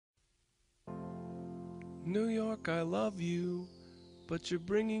New York, I love you, but you're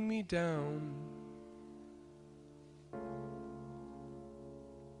bringing me down.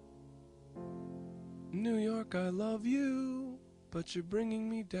 New York, I love you, but you're bringing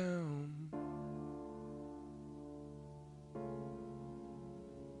me down.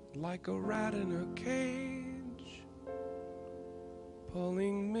 Like a rat in a cage,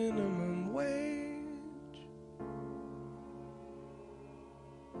 pulling minimum wage.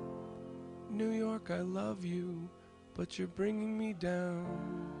 New York, I love you, but you're bringing me down.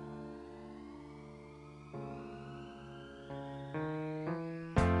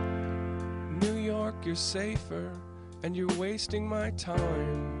 New York, you're safer, and you're wasting my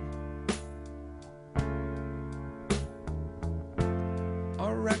time.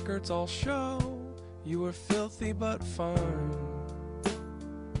 Our records all show you were filthy but fine.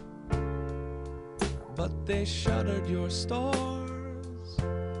 But they shuttered your stores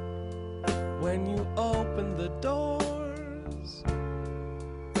when you opened the doors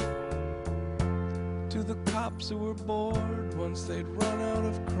to the cops who were bored once they'd run out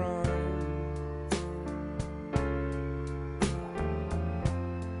of crime.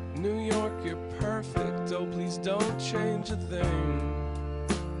 New York, you're perfect, oh please don't change a thing.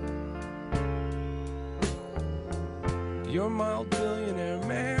 Your mild billionaire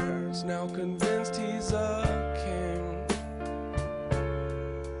mayor's now convinced he's a king.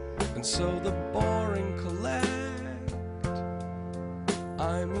 And so the boring collect,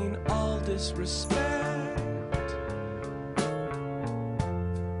 I mean all disrespect.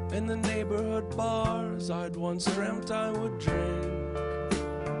 In the neighborhood bars I'd once dreamt I would drink.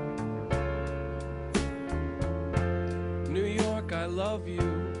 New York, I love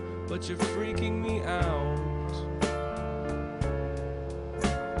you, but you're freaking me out.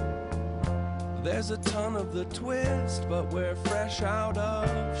 There's a ton of the twist, but we're fresh out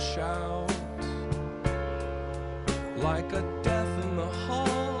of shout. Like a death in the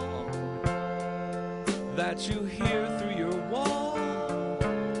hall that you hear through your wall.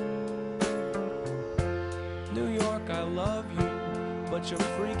 New York, I love you, but you're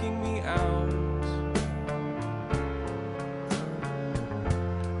freaking me out.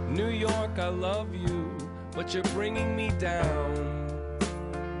 New York, I love you, but you're bringing me down.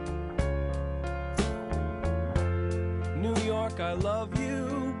 New York, I love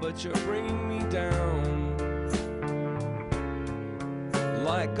you, but you're bringing me down.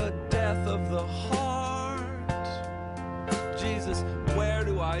 Like a death of the heart. Jesus, where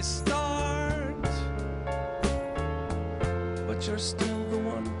do I start? But you're still the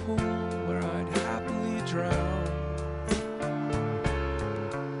one pool where I'd happily drown.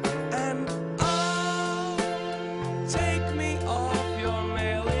 And oh, take me off your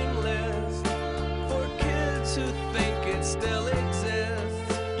mailing list for kids who think it still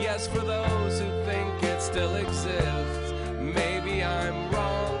exists. Yes, for those who think it still exists. Maybe I'm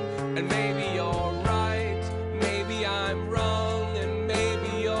wrong, and maybe you're